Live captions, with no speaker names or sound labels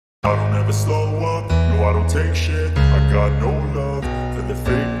never slow up, no I don't take shit. I got no love for the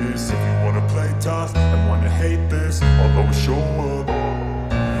fakeness. If you wanna play tough and wanna hate this, I'll always show up.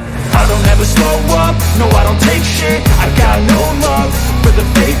 I don't ever slow up, no I don't take shit. I got no love for the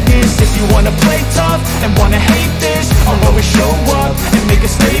fakeness. If you wanna play tough and wanna hate this, I'll always show up and make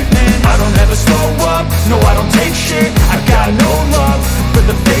a statement. I don't ever slow up, no I don't take shit. I got no love for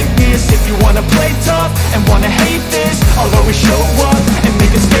the fakeness. If you wanna play tough and wanna hate this, I'll always show up and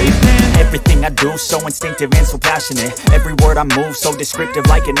make a statement. Everything I do so instinctive and so passionate. Every word I move so descriptive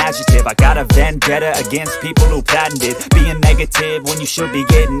like an adjective. I got a vendetta against people who patented being negative when you should be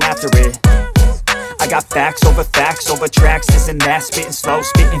getting after it. I got facts over tracks, this and that. Spitting slow,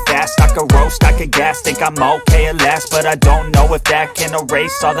 spitting fast. I could roast, I could gas. Think I'm okay at last, but I don't know if that can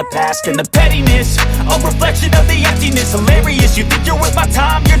erase all the past. And the pettiness, a reflection of the emptiness. Hilarious, you think you're worth my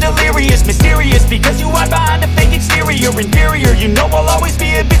time, you're delirious. Mysterious, because you hide behind a fake exterior. Inferior, you know I'll always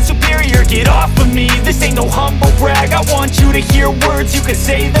be a bit superior. Get off of me, this ain't no humble brag. I want you to hear words, you can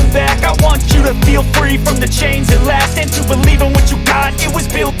say them back. I want you to feel free from the chains at last, and to believe in what you got, it was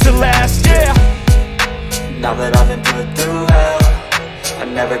built to last, yeah. Now that I've been put through hell, I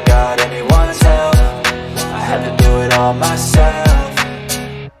never got anyone's help. I had to do it all myself.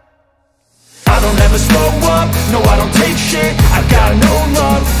 I don't ever slow up, no I don't take shit. I got no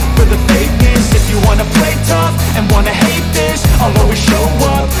love for the fakeness. If you wanna play tough and wanna hate this, I'll always show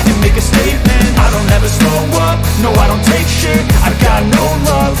up and make a statement. I don't ever slow up, no I don't take shit. I got no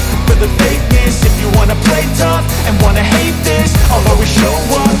love for the fakeness. If you wanna play tough and wanna hate this, I'll always show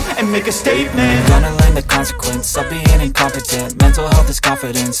up and make a statement. Gonna learn the consequence of being incompetent. Mental health is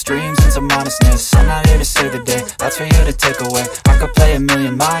confidence, dreams and some modestness. I'm not here to save the day, that's for you to take away. I could play a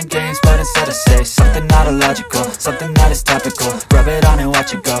million mind games, but instead I say something not illogical, something that is topical. Rub it on and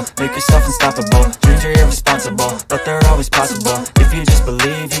watch it go, make yourself unstoppable. Dreams are irresponsible, but they're always possible. If you just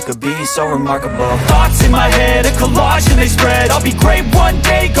believe, you could be so remarkable. Thoughts in my head, a collage and they spread. I'll be great one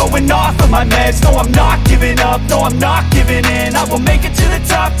day, going off of my meds. No, I'm not giving up, no, I'm not giving in. I will make it to the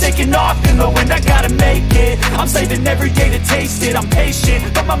top, taking off in the wind. I gotta make it, I'm saving every day to taste it. I'm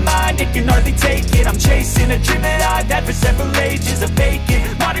patient, but my mind, it can hardly take it. I'm chasing a dream that I've had for several ages. A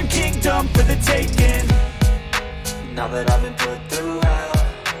vacant, modern kingdom for the taking. Now that I've been put through hell,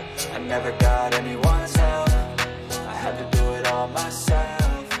 I never got anyone's help. I had to do it all myself.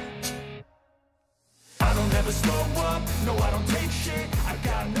 I don't ever slow up, no I don't take